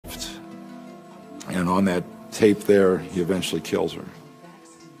And on that tape there, he eventually kills her.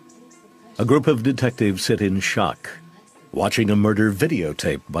 A group of detectives sit in shock, watching a murder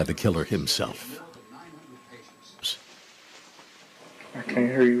videotape by the killer himself. I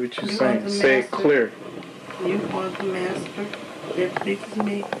can't hear you what you're saying. Say it clear. You are the master that pleases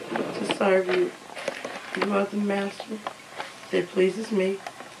me to serve you. You are the master that pleases me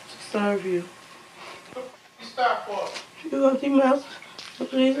to serve you. Stop for You are the master that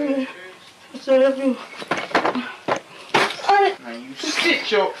pleases me to serve you. Now you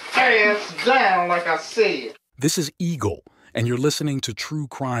sit your ass down like I said. This is Eagle, and you're listening to True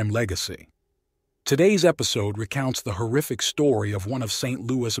Crime Legacy. Today's episode recounts the horrific story of one of St.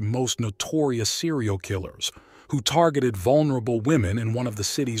 Louis' most notorious serial killers, who targeted vulnerable women in one of the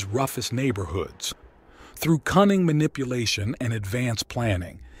city's roughest neighborhoods. Through cunning manipulation and advanced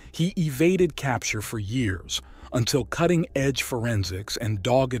planning, he evaded capture for years, until cutting-edge forensics and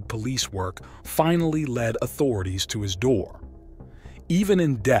dogged police work finally led authorities to his door. Even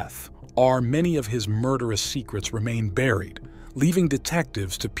in death, many of his murderous secrets remain buried, leaving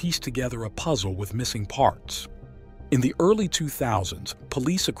detectives to piece together a puzzle with missing parts. In the early 2000s,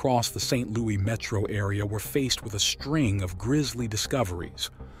 police across the St. Louis metro area were faced with a string of grisly discoveries.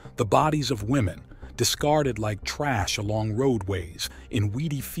 The bodies of women, discarded like trash along roadways, in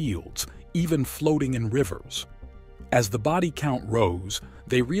weedy fields, even floating in rivers. As the body count rose,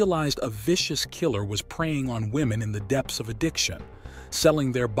 they realized a vicious killer was preying on women in the depths of addiction,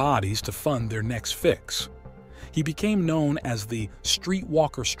 selling their bodies to fund their next fix. He became known as the Street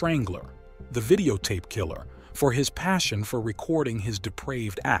Walker Strangler, the videotape killer, for his passion for recording his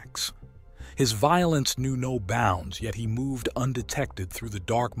depraved acts. His violence knew no bounds, yet he moved undetected through the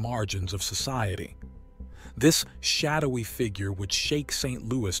dark margins of society. This shadowy figure would shake St.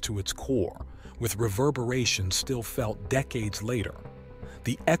 Louis to its core, with reverberations still felt decades later.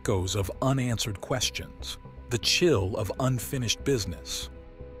 The echoes of unanswered questions, the chill of unfinished business.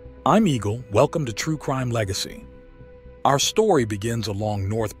 I'm Eagle, welcome to True Crime Legacy. Our story begins along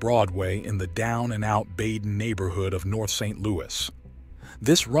North Broadway in the down-and-out Baden neighborhood of North St. Louis.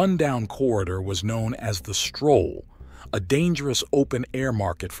 This rundown corridor was known as the Stroll, a dangerous open-air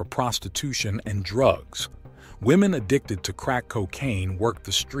market for prostitution and drugs. Women addicted to crack cocaine worked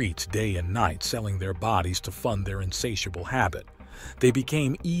the streets day and night, selling their bodies to fund their insatiable habit. They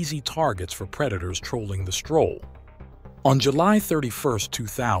became easy targets for predators trolling the Stroll. On July 31,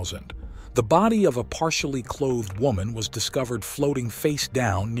 2000, the body of a partially clothed woman was discovered floating face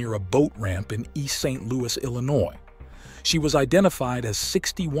down near a boat ramp in East St. Louis, Illinois. She was identified as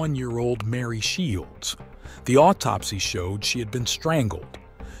 61-year-old Maury Shields. The autopsy showed she had been strangled.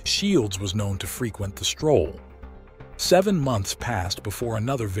 Shields was known to frequent the Stroll. 7 months passed before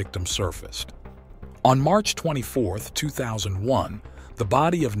another victim surfaced. On March 24, 2001, the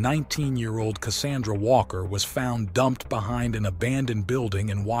body of 19-year-old Cassandra Walker was found dumped behind an abandoned building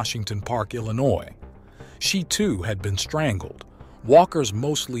in Washington Park, Illinois. She too had been strangled. Walker's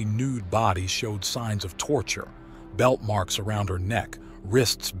mostly nude body showed signs of torture, belt marks around her neck,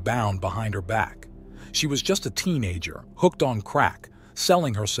 wrists bound behind her back. She was just a teenager, hooked on crack,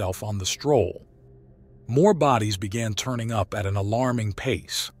 selling herself on the Stroll. More bodies began turning up at an alarming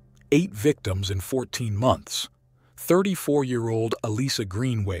pace. 8 victims in 14 months. 34-year-old Elisa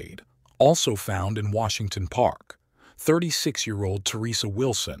Greenwade, also found in Washington Park. 36-year-old Teresa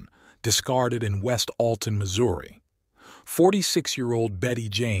Wilson, discarded in West Alton, Missouri. 46-year-old Betty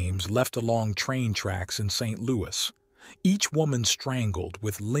James left along train tracks in St. Louis. Each woman strangled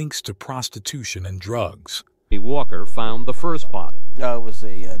with links to prostitution and drugs. Walker found the first body. It was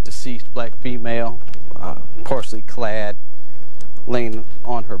a deceased black female, partially clad, laying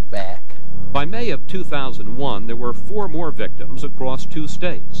on her back. By May of 2001, there were 4 more victims across 2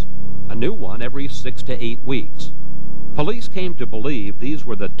 states, a new one every 6 to 8 weeks. Police came to believe these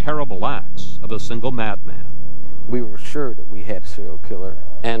were the terrible acts of a single madman. We were sure that we had a serial killer.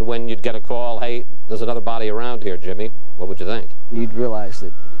 And when you'd get a call, hey, there's another body around here, Jimmy, what would you think? You'd realize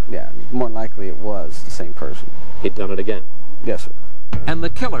that, more than likely it was the same person. He'd done it again. Yes, sir. And the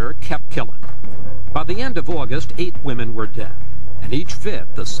killer kept killing. By the end of August, 8 women were dead, and each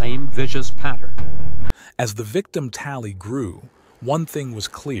fit the same vicious pattern. As the victim tally grew, one thing was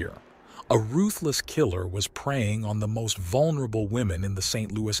clear. A ruthless killer was preying on the most vulnerable women in the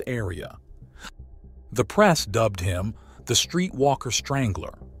St. Louis area. The press dubbed him the Street Walker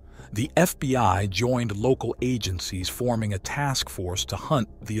Strangler. The FBI joined local agencies, forming a task force to hunt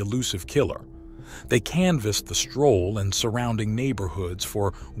the elusive killer. They canvassed the Stroll and surrounding neighborhoods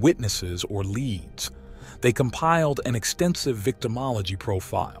for witnesses or leads. They compiled an extensive victimology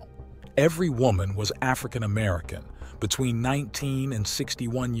profile. Every woman was African American, between 19 and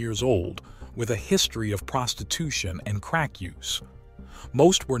 61 years old, with a history of prostitution and crack use.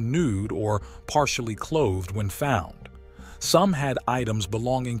 Most were nude or partially clothed when found. Some had items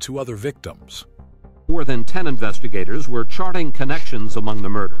belonging to other victims. More than 10 investigators were charting connections among the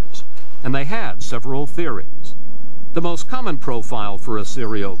murders, and they had several theories. The most common profile for a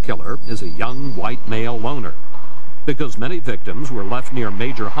serial killer is a young white male loner. Because many victims were left near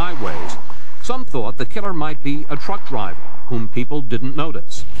major highways, some thought the killer might be a truck driver whom people didn't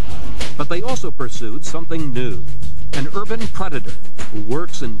notice. But they also pursued something new, an urban predator who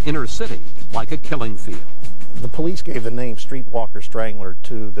works in inner city like a killing field. The police gave the name Street Walker Strangler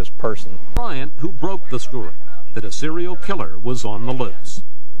to this person. Bryant, who broke the story that a serial killer was on the loose.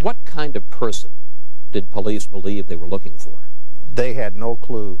 What kind of person did police believe they were looking for? They had no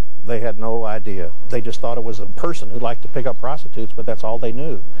clue. They had no idea. They just thought it was a person who liked to pick up prostitutes, but that's all they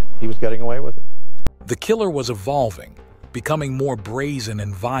knew. He was getting away with it. The killer was evolving, becoming more brazen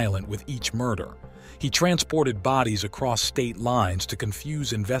and violent with each murder. He transported bodies across state lines to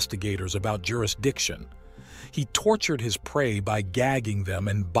confuse investigators about jurisdiction. He tortured his prey by gagging them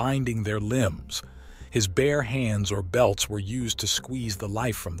and binding their limbs. His bare hands or belts were used to squeeze the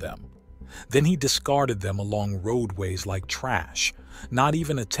life from them. Then he discarded them along roadways like trash, not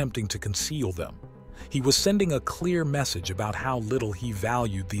even attempting to conceal them. He was sending a clear message about how little he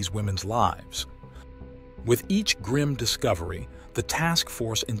valued these women's lives. With each grim discovery, the task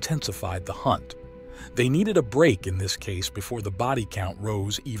force intensified the hunt. They needed a break in this case before the body count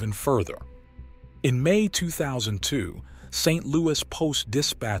rose even further. In May 2002, St. Louis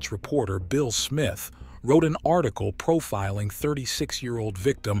Post-Dispatch reporter Bill Smith wrote an article profiling 36-year-old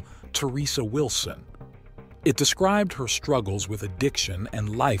victim Teresa Wilson. It described her struggles with addiction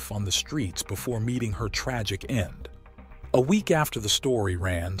and life on the streets before meeting her tragic end. A week after the story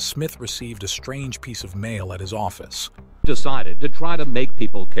ran, Smith received a strange piece of mail at his office. Decided to try to make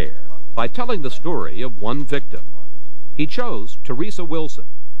people care by telling the story of one victim. He chose Teresa Wilson,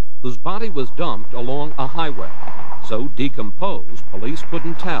 whose body was dumped along a highway, so decomposed police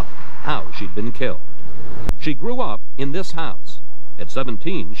couldn't tell how she'd been killed. She grew up in this house. At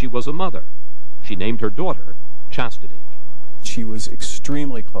 17, she was a mother. She named her daughter Chastity. She was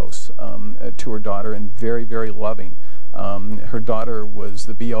extremely close to her daughter and very, very loving. Her daughter was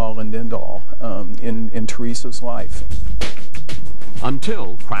the be-all and end-all in Teresa's life.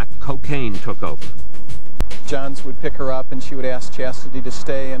 Until crack cocaine took over. Johns would pick her up and she would ask Chastity to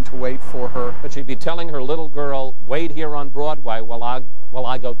stay and to wait for her. But she'd be telling her little girl, wait here on Broadway while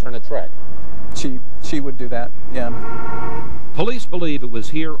I go turn a trick. She would do that, yeah. Police believe it was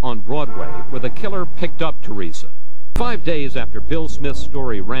here on Broadway where the killer picked up Teresa. 5 days after Bill Smith's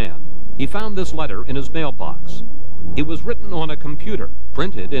story ran, he found this letter in his mailbox. It was written on a computer,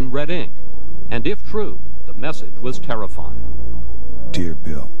 printed in red ink. And if true, the message was terrifying. Dear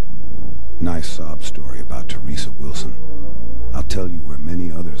Bill, nice sob story about Teresa Wilson. I'll tell you where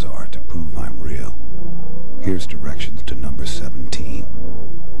many others are to prove I'm real. Here's directions to number 17.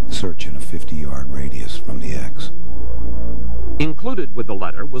 Search in a 50-yard radius from the X. Included with the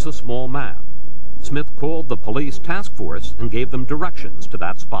letter was a small map. Smith called the police task force and gave them directions to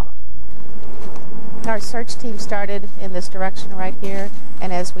that spot. Our search team started in this direction right here,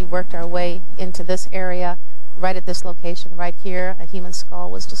 and as we worked our way into this area, right at this location right here, a human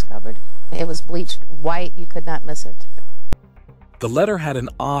skull was discovered. It was bleached white. You could not miss it. The letter had an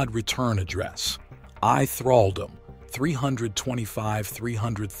odd return address. I Thraldom, 325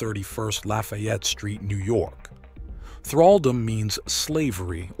 331st Lafayette Street, New York. Thraldom means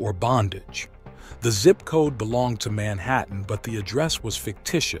slavery or bondage. The zip code belonged to Manhattan, but the address was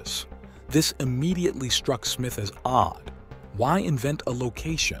fictitious. This immediately struck Smith as odd. Why invent a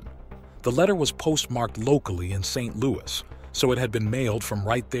location? The letter was postmarked locally in St. Louis, so it had been mailed from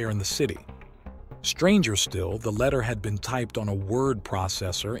right there in the city. Stranger still, the letter had been typed on a word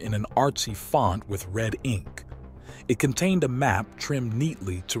processor in an artsy font with red ink. It contained a map trimmed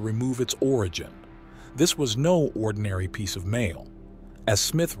neatly to remove its origin. This was no ordinary piece of mail. As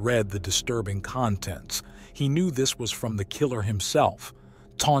Smith read the disturbing contents, he knew this was from the killer himself,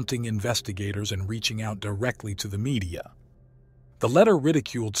 taunting investigators and reaching out directly to the media. The letter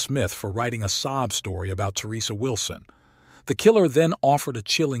ridiculed Smith for writing a sob story about Teresa Wilson. The killer then offered a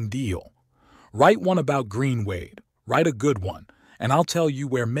chilling deal. Write one about Greenwade, write a good one, and I'll tell you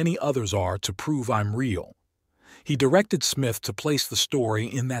where many others are to prove I'm real. He directed Smith to place the story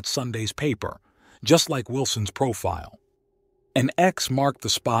in that Sunday's paper, just like Wilson's profile. An X marked the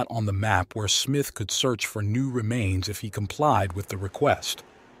spot on the map where Smith could search for new remains if he complied with the request.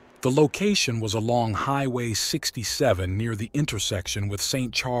 The location was along Highway 67 near the intersection with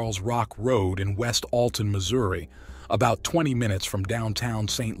St. Charles Rock Road in West Alton, Missouri, about 20 minutes from downtown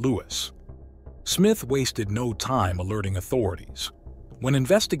St. Louis. Smith wasted no time alerting authorities. When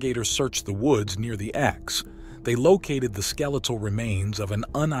investigators searched the woods near the X, they located the skeletal remains of an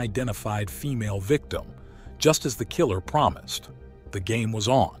unidentified female victim, just as the killer promised. The game was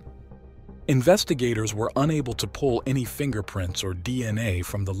on. Investigators were unable to pull any fingerprints or DNA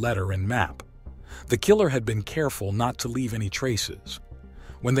from the letter and map. The killer had been careful not to leave any traces.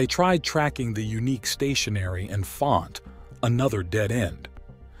 When they tried tracking the unique stationery and font, another dead end.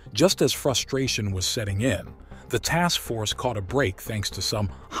 Just as frustration was setting in, the task force caught a break thanks to some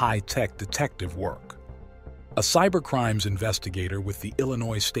high-tech detective work. A cybercrimes investigator with the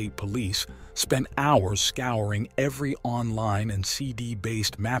Illinois State Police spent hours scouring every online and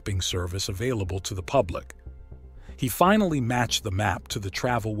CD-based mapping service available to the public. He finally matched the map to the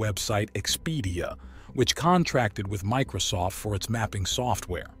travel website Expedia, which contracted with Microsoft for its mapping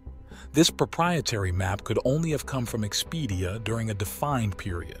software. This proprietary map could only have come from Expedia during a defined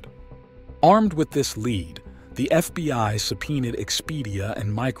period. Armed with this lead, the FBI subpoenaed Expedia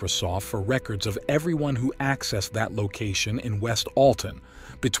and Microsoft for records of everyone who accessed that location in West Alton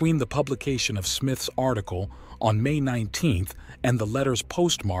between the publication of Smith's article on May 19th and the letter's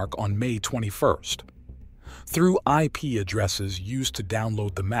postmark on May 21st. Through IP addresses used to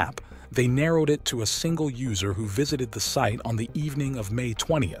download the map, they narrowed it to a single user who visited the site on the evening of May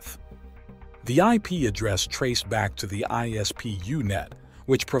 20th. The IP address traced back to the ISP-UNet,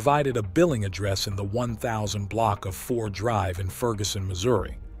 which provided a billing address in the 1000 block of Ford Drive in Ferguson,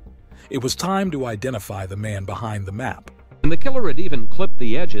 Missouri. It was time to identify the man behind the map. And the killer had even clipped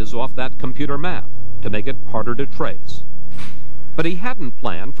the edges off that computer map to make it harder to trace. But he hadn't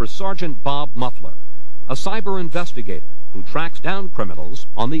planned for Sergeant Bob Muffler, a cyber investigator who tracks down criminals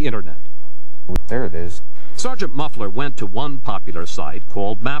on the internet. There it is. Sergeant Muffler went to one popular site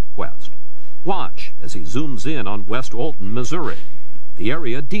called MapQuest. Watch as he zooms in on West Alton, Missouri, the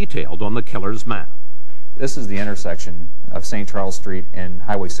area detailed on the killer's map. This is the intersection of St. Charles Street and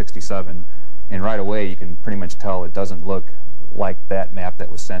Highway 67, and right away you can pretty much tell it doesn't look like that map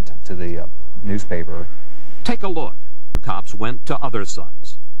that was sent to the newspaper. Take a look. The cops went to other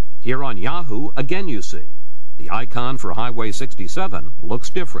sites. Here on Yahoo, again you see, the icon for Highway 67 looks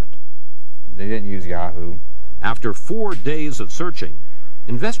different. They didn't use Yahoo. After 4 days of searching,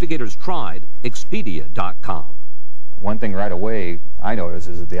 investigators tried Expedia.com. One thing right away I noticed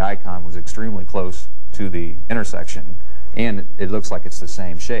is that the icon was extremely close to the intersection, and it looks like it's the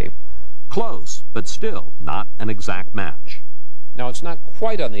same shape. Close, but still not an exact match. Now, it's not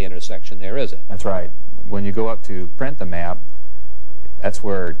quite on the intersection there, is it? That's right. When you go up to print the map, that's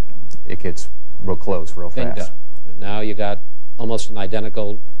where it gets real close, real fast. Now you got almost an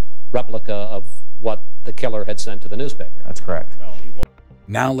identical replica of what the killer had sent to the newspaper. That's correct.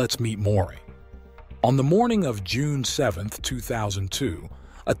 Now let's meet Maury. On the morning of June 7th, 2002,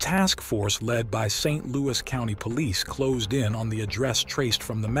 a task force led by St. Louis County Police closed in on the address traced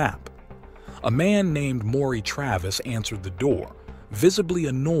from the map. A man named Maury Travis answered the door, visibly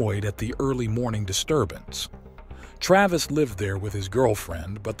annoyed at the early morning disturbance. Travis lived there with his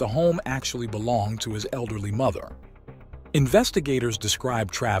girlfriend, but the home actually belonged to his elderly mother. Investigators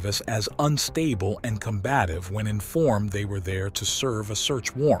described Travis as unstable and combative when informed they were there to serve a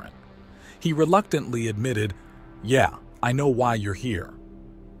search warrant. He reluctantly admitted, "Yeah, I know why you're here."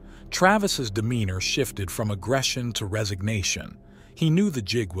 Travis's demeanor shifted from aggression to resignation. He knew the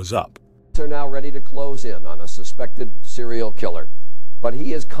jig was up. Are now ready to close in on a suspected serial killer, but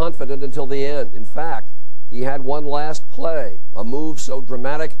he is confident until the end. In fact, he had one last play, a move so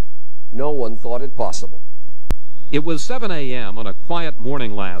dramatic no one thought it possible. It was 7 a.m. on a quiet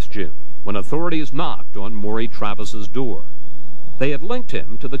morning last June when authorities knocked on Maury Travis's door. They had linked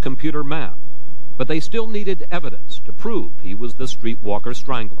him to the computer map, but they still needed evidence to prove he was the Street Walker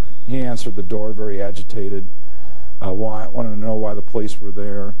Strangler. He answered the door very agitated. Wanted to know why the police were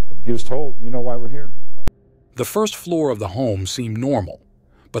there. He was told, "You know why we're here." The first floor of the home seemed normal,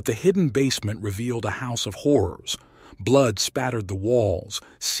 but the hidden basement revealed a house of horrors. Blood spattered the walls,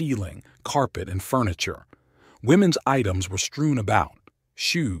 ceiling, carpet, and furniture. Women's items were strewn about: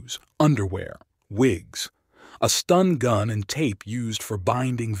 shoes, underwear, wigs, a stun gun and tape used for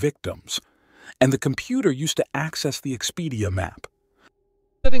binding victims, and the computer used to access the Expedia map.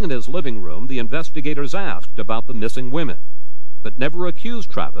 Sitting in his living room, the investigators asked about the missing women, but never accused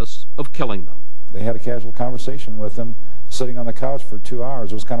Travis of killing them. They had a casual conversation with him, sitting on the couch for 2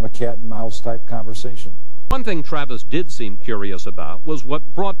 hours. It was kind of a cat and mouse type conversation. One thing Travis did seem curious about was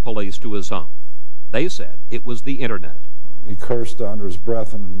what brought police to his home. They said it was the internet. He cursed under his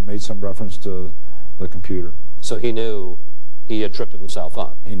breath and made some reference to the computer. So he knew he had tripped himself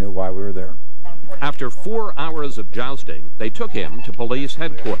up. He knew why we were there. After 4 hours of jousting, they took him to police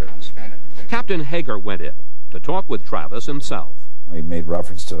headquarters. Captain Hager went in to talk with Travis himself. He made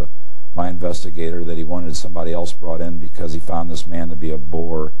reference to my investigator that he wanted somebody else brought in because he found this man to be a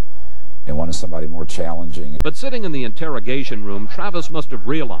bore and wanted somebody more challenging. But sitting in the interrogation room, Travis must have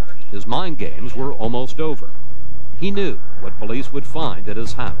realized his mind games were almost over. He knew what police would find at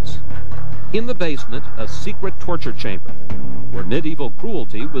his house. In the basement, a secret torture chamber where medieval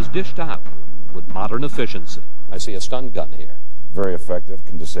cruelty was dished out with modern efficiency. I see a stun gun here. Very effective,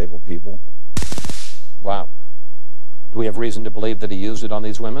 can disable people. Wow. Do we have reason to believe that he used it on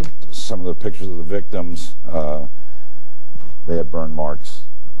these women? Some of the pictures of the victims, they had burn marks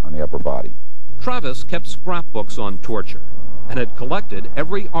on the upper body. Travis kept scrapbooks on torture and had collected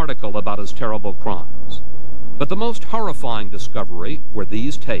every article about his terrible crimes. But the most horrifying discovery were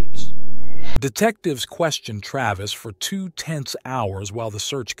these tapes. Detectives questioned Travis for 2 tense hours while the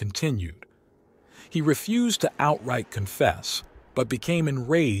search continued. He refused to outright confess, but became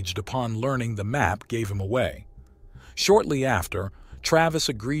enraged upon learning the map gave him away. Shortly after, Travis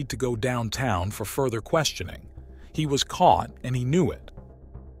agreed to go downtown for further questioning. He was caught, and he knew it.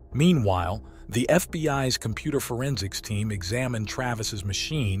 Meanwhile, the FBI's computer forensics team examined Travis's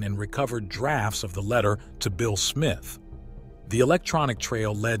machine and recovered drafts of the letter to Bill Smith. The electronic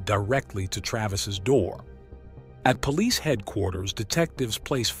trail led directly to Travis's door. At police headquarters, detectives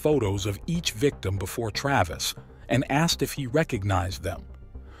placed photos of each victim before Travis and asked if he recognized them.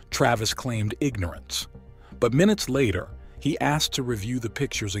 Travis claimed ignorance. But minutes later, he asked to review the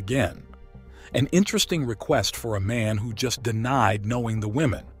pictures again. An interesting request for a man who just denied knowing the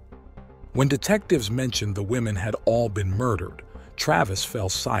women. When detectives mentioned the women had all been murdered, Travis fell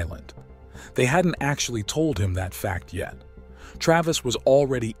silent. They hadn't actually told him that fact yet. Travis was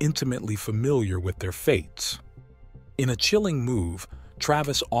already intimately familiar with their fates. In a chilling move,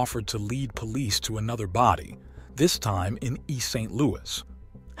 Travis offered to lead police to another body, this time in East St. Louis.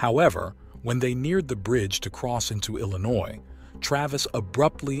 However, when they neared the bridge to cross into Illinois, Travis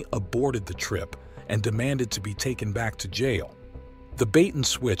abruptly aborted the trip and demanded to be taken back to jail. The bait and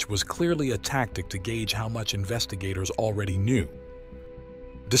switch was clearly a tactic to gauge how much investigators already knew.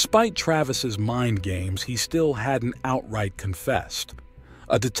 Despite Travis's mind games, he still hadn't outright confessed.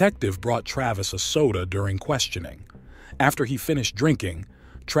 A detective brought Travis a soda during questioning. After he finished drinking,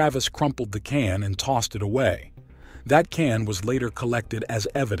 Travis crumpled the can and tossed it away. That can was later collected as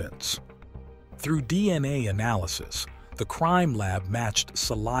evidence. Through DNA analysis, the crime lab matched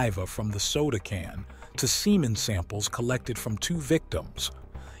saliva from the soda can to semen samples collected from 2 victims,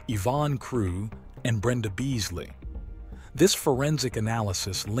 Yvonne Crew and Brenda Beasley. This forensic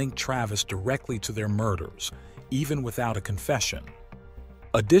analysis linked Travis directly to their murders, even without a confession.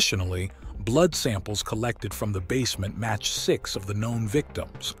 Additionally, blood samples collected from the basement matched 6 of the known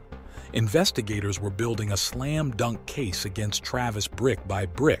victims. Investigators were building a slam-dunk case against Travis brick by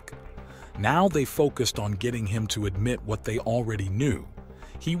brick. Now they focused on getting him to admit what they already knew.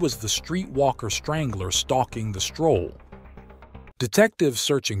 He was the Street Walker Strangler stalking the Stroll. Detectives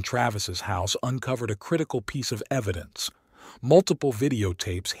searching Travis's house uncovered a critical piece of evidence: multiple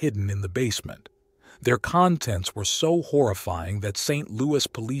videotapes hidden in the basement. Their contents were so horrifying that St. Louis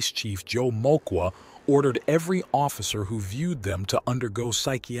Police Chief Joe Mulquha ordered every officer who viewed them to undergo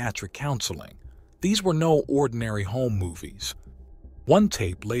psychiatric counseling. These were no ordinary home movies. One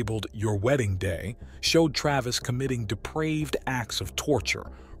tape, labeled Your Wedding Day, showed Travis committing depraved acts of torture,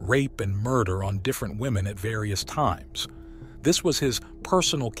 rape, and murder on different women at various times. This was his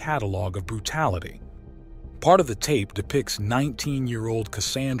personal catalog of brutality. Part of the tape depicts 19-year-old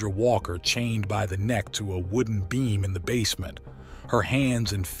Cassandra Walker chained by the neck to a wooden beam in the basement, her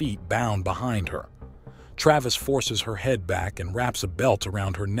hands and feet bound behind her. Travis forces her head back and wraps a belt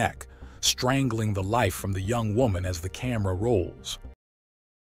around her neck, strangling the life from the young woman as the camera rolls.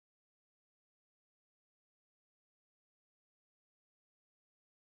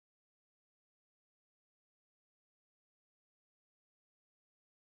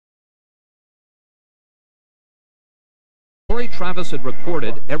 Maury Travis had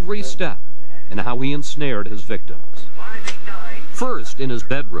recorded every step in how he ensnared his victims. First, in his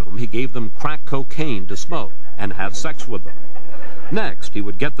bedroom, he gave them crack cocaine to smoke and have sex with them. Next, he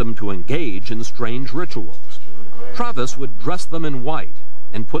would get them to engage in strange rituals. Travis would dress them in white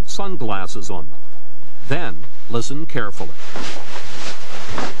and put sunglasses on them. Then, listen carefully.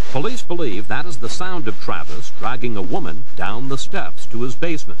 Police believe that is the sound of Travis dragging a woman down the steps to his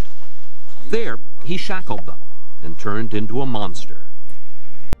basement. There, he shackled them and turned into a monster.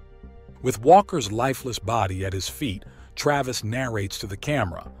 With Walker's lifeless body at his feet, Travis narrates to the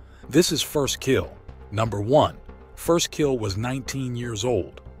camera. This is first kill. Number 1. First kill was 19 years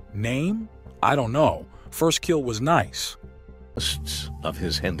old. Name? I don't know. First kill was nice. Of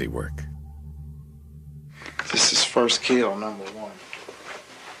his handiwork. This is first kill number 1.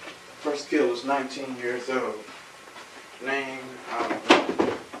 First kill was 19 years old. Name, I don't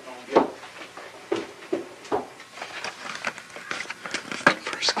know.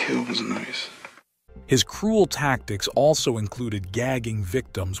 First kill was nice. His cruel tactics also included gagging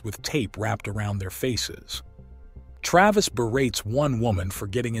victims with tape wrapped around their faces. Travis berates one woman for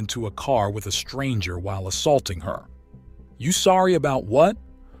getting into a car with a stranger while assaulting her. "You sorry about what?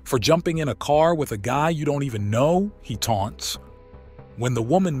 For jumping in a car with a guy you don't even know?" he taunts. When the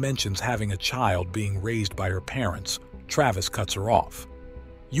woman mentions having a child being raised by her parents, Travis cuts her off.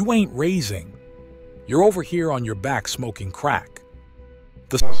 "You ain't raising. You're over here on your back smoking crack."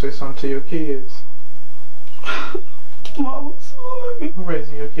 Want to say something to your kids? Mama, sorry. Who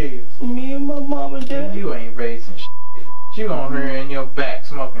raising your kids? Me and my mom and dad. You ain't raising shit. You on here in your back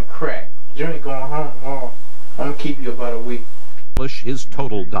smoking crack. You ain't going home tomorrow. I'm gonna keep you about a week. His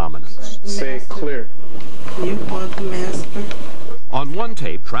total dominance. Say it clear. You want the master? On one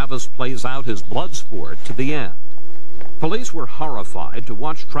tape, Travis plays out his blood sport to the end. Police were horrified to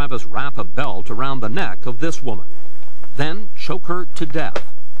watch Travis wrap a belt around the neck of this woman, then choke her to death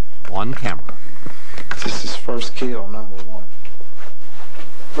on camera. This is first kill number 1.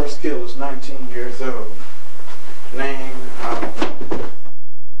 First kill was 19 years old. Name, I don't know.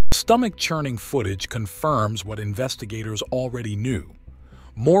 Stomach-churning footage confirms what investigators already knew.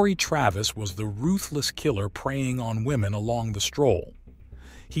 Maury Travis was the ruthless killer preying on women along the Stroll.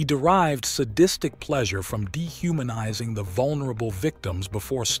 He derived sadistic pleasure from dehumanizing the vulnerable victims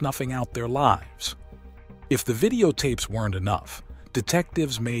before snuffing out their lives. If the videotapes weren't enough,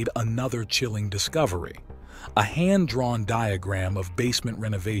 detectives made another chilling discovery: a hand-drawn diagram of basement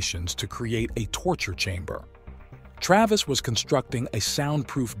renovations to create a torture chamber. Travis was constructing a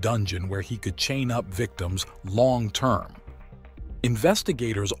soundproof dungeon where he could chain up victims long-term.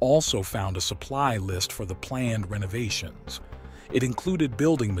 Investigators also found a supply list for the planned renovations. It included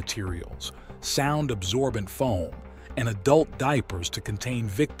building materials, sound-absorbent foam, and adult diapers to contain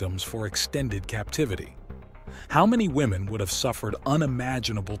victims for extended captivity. How many women would have suffered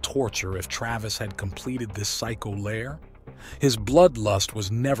unimaginable torture if Travis had completed this psycho lair? His bloodlust was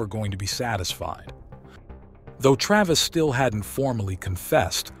never going to be satisfied. Though Travis still hadn't formally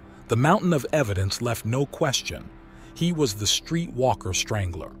confessed, the mountain of evidence left no question. He was the Street Walker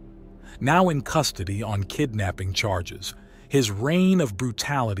Strangler. Now in custody on kidnapping charges, his reign of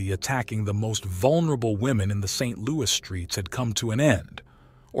brutality attacking the most vulnerable women in the St. Louis streets had come to an end,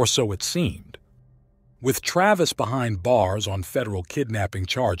 or so it seemed. With Travis behind bars on federal kidnapping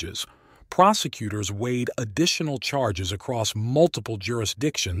charges, prosecutors weighed additional charges across multiple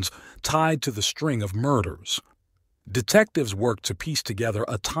jurisdictions tied to the string of murders. Detectives worked to piece together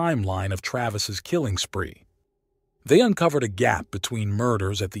a timeline of Travis's killing spree. They uncovered a gap between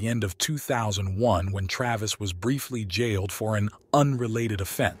murders at the end of 2001 when Travis was briefly jailed for an unrelated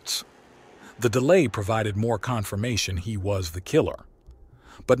offense. The delay provided more confirmation he was the killer.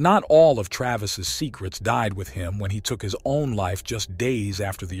 But not all of Travis's secrets died with him when he took his own life just days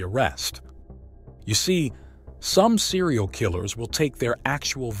after the arrest. You see, some serial killers will take their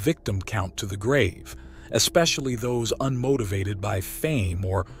actual victim count to the grave, especially those unmotivated by fame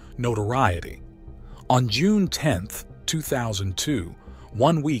or notoriety. On June 10, 2002,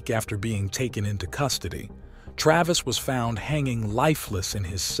 1 week after being taken into custody, Travis was found hanging lifeless in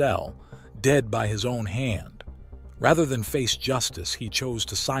his cell, dead by his own hand. Rather than face justice, he chose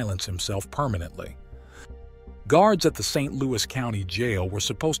to silence himself permanently. Guards at the St. Louis County Jail were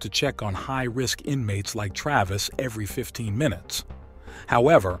supposed to check on high-risk inmates like Travis every 15 minutes.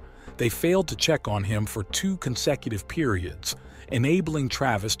 However, they failed to check on him for 2 consecutive periods, enabling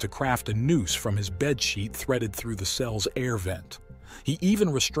Travis to craft a noose from his bedsheet threaded through the cell's air vent. He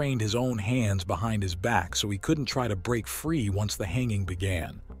even restrained his own hands behind his back so he couldn't try to break free once the hanging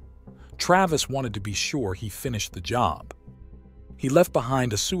began. Travis wanted to be sure he finished the job. He left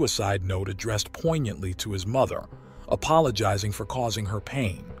behind a suicide note addressed poignantly to his mother, apologizing for causing her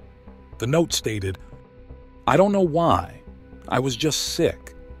pain. The note stated, "I don't know why. I was just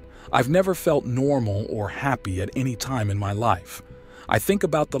sick. I've never felt normal or happy at any time in my life. I think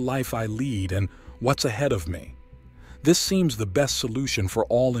about the life I lead and what's ahead of me. This seems the best solution for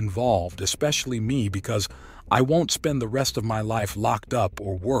all involved, especially me, because I won't spend the rest of my life locked up,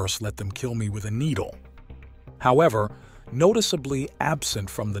 or worse, let them kill me with a needle." However, noticeably absent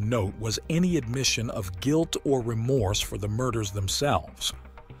from the note was any admission of guilt or remorse for the murders themselves.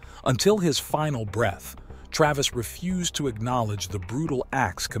 Until his final breath, Travis refused to acknowledge the brutal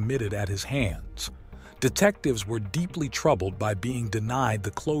acts committed at his hands. Detectives were deeply troubled by being denied the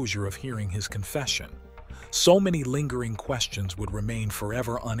closure of hearing his confession. So many lingering questions would remain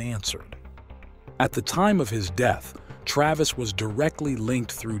forever unanswered. At the time of his death, Travis was directly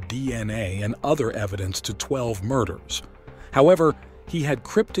linked through DNA and other evidence to 12 murders. However, he had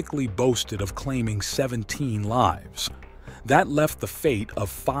cryptically boasted of claiming 17 lives. That left the fate of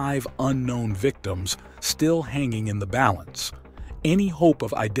 5 unknown victims still hanging in the balance. Any hope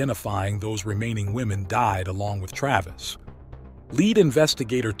of identifying those remaining women died along with Travis. Lead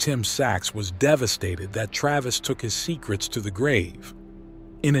investigator Tim Sachs was devastated that Travis took his secrets to the grave.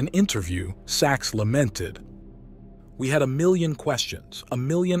 In an interview, Sachs lamented, "We had 1,000,000 questions,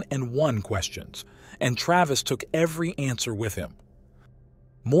 1,000,001 questions, and Travis took every answer with him."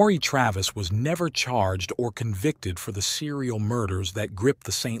 Maury Travis was never charged or convicted for the serial murders that gripped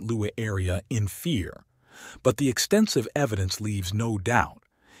the St. Louis area in fear. But the extensive evidence leaves no doubt.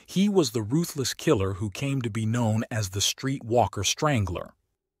 He was the ruthless killer who came to be known as the Street Walker Strangler.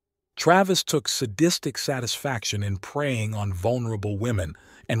 Travis took sadistic satisfaction in preying on vulnerable women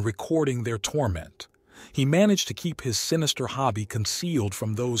and recording their torment. He managed to keep his sinister hobby concealed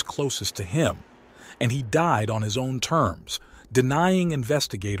from those closest to him, and he died on his own terms, denying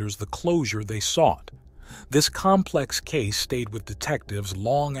investigators the closure they sought. This complex case stayed with detectives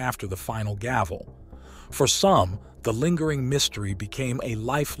long after the final gavel. For some, the lingering mystery became a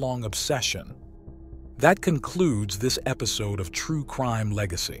lifelong obsession. That concludes this episode of True Crime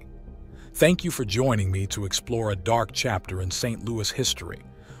Legacy. Thank you for joining me to explore a dark chapter in St. Louis history.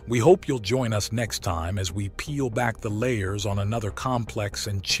 We hope you'll join us next time as we peel back the layers on another complex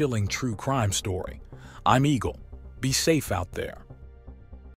and chilling true crime story. I'm Eagle. Be safe out there.